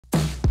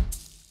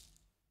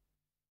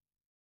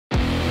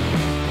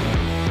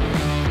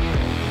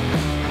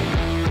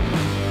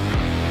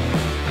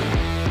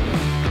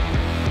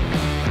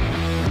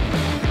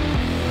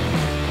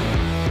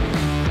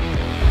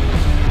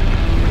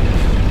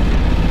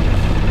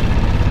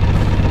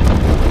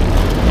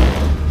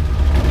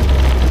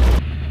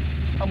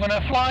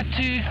flight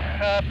to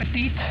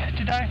Petit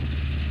today.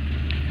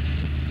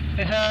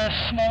 There's a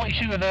small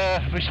issue with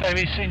the Bush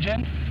Baby's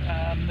engine.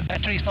 The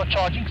battery is not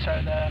charging,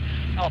 so the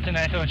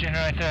alternator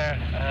generator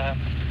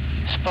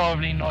is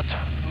probably not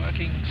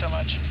working so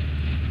much.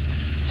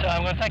 So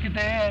I'm going to take it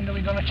there and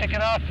we're going to check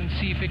it out and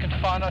see if we can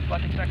find out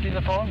what exactly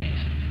the problem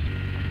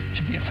is.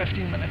 Should be a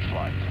 15-minute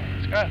flight.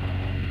 Let's go.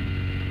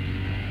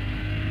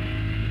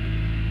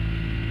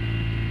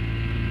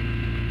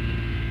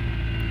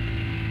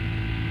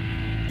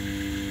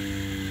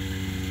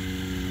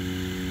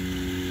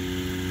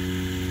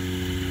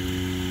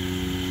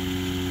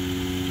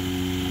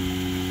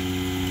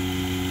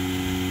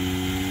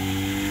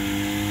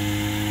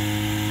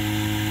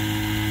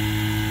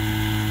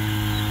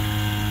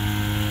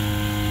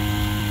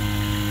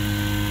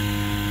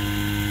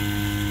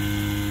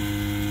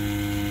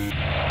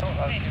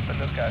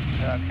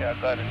 Okay, I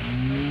got it.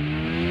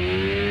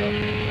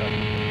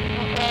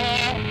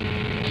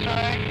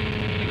 Straight,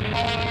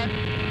 forward,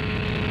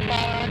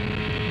 forward.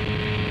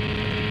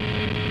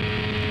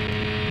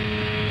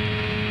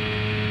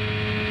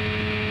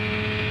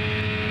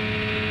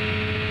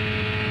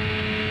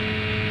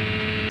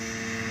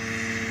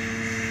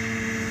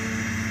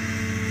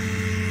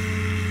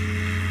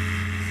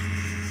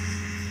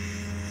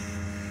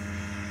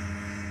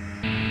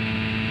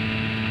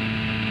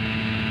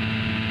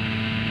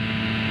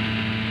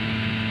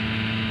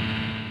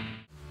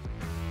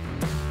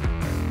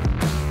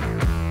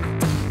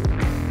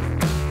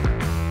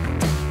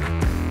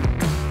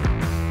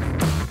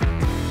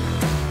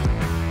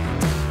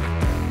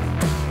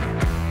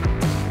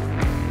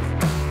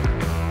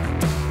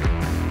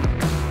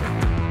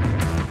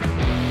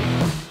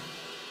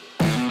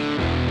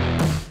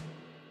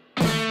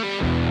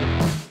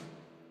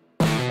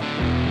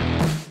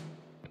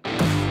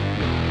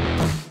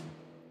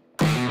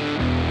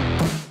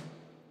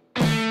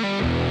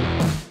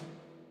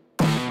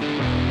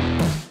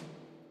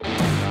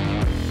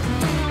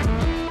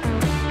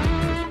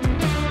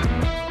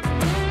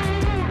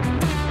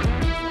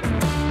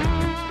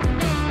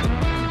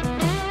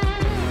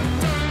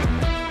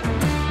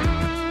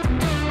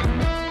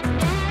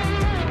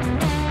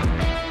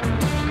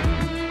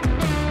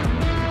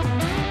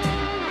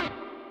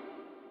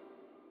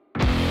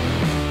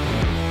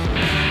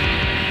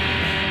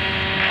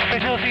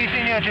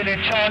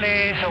 Juliet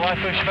Charlie, so White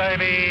Bush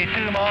Baby,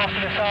 2 miles to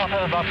the south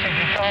of Box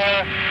Engine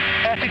Tower,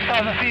 at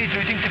 6,000 feet,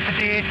 routing to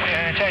Petit,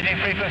 changing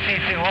frequency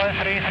to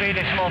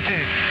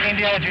 133.2,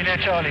 India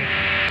Juliet Charlie.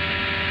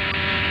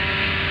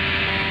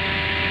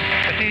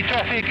 Petit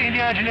traffic,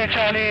 India Juliet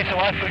Charlie, so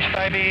White Bush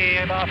Baby,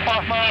 about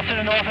 5 miles to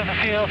the north of the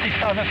field,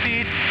 6,000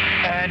 feet,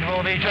 and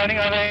we'll be joining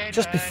over.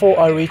 Just before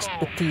I reached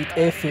Petit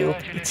airfield,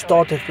 it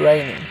started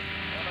raining.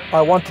 I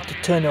wanted to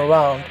turn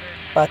around,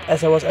 but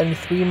as I was only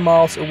 3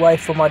 miles away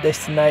from my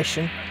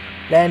destination,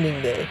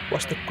 landing there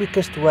was the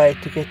quickest way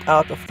to get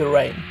out of the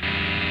rain.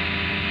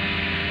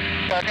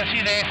 So I can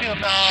see the airfield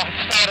now.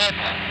 It started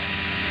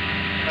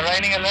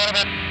raining a little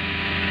bit,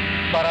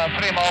 but I'm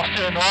 3 miles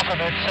to the north of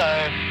it,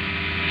 so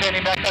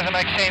turning back doesn't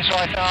make sense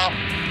right now.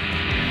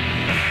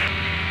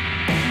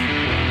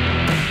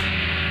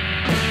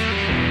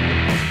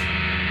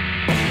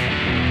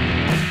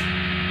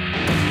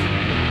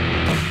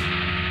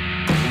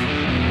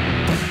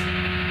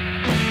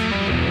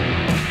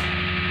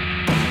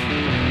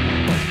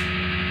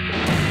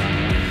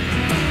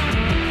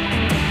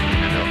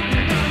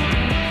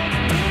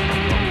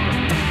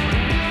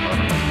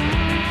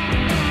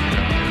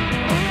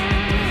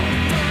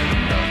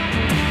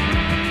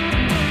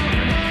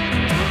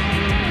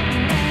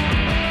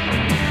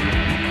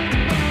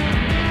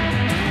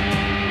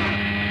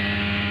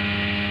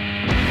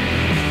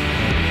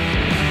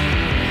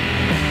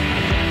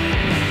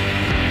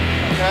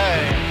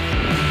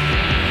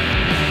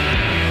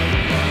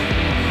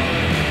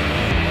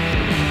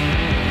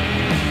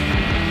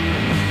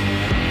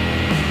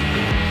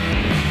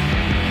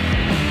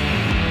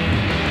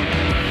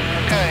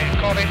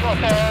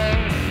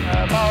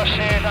 Power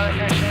share,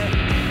 navigation,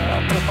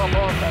 full on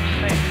board, that's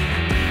safe.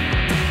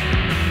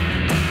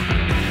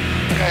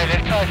 Okay,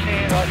 left side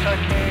clean, right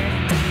side clean.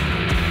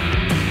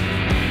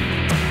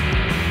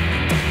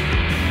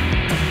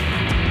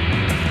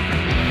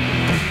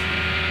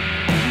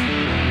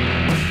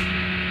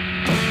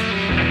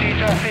 Petit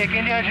traffic,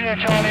 India Juliet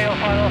Charlie, or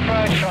final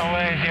approach,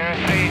 runway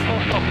 03,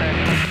 full stop there.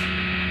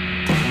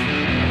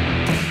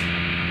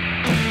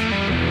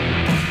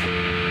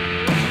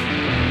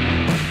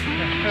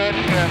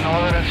 Again,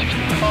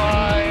 165.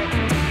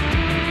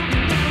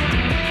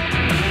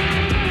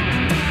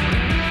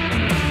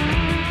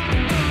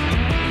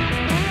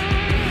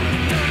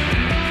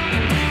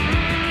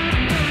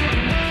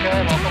 Okay,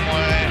 welcome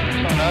away.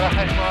 So another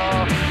high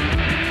small.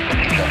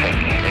 Petit traffic,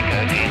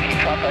 DNT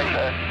traffic,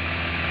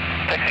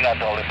 taxing out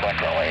Dolly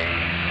Point runway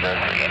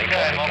 03. Any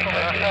traffic, welcome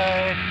right.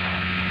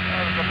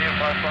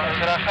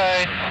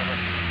 Right.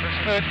 That's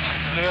good.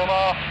 Blue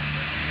off.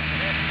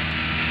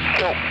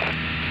 Cool.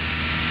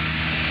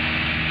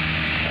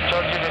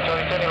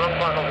 Charlie, turning wrong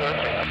point over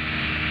 03.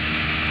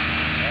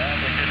 Yeah,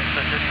 they didn't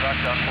set it right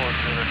down forward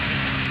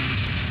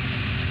 03.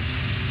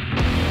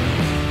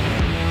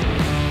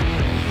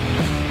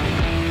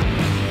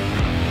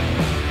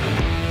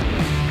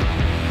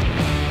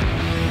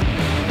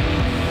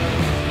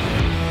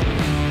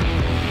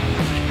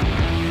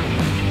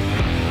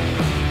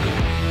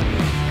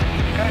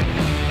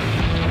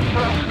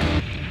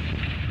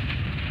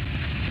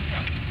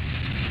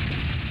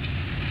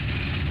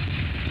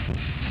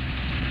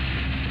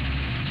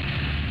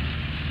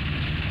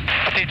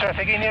 Charlie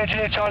traffic in here,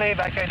 Juliet Charlie,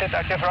 vacated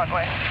active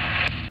runway.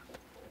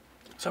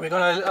 So we're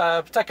going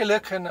to take a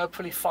look and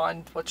hopefully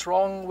find what's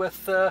wrong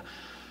with the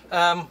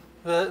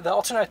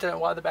alternator and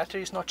why the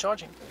battery is not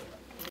charging.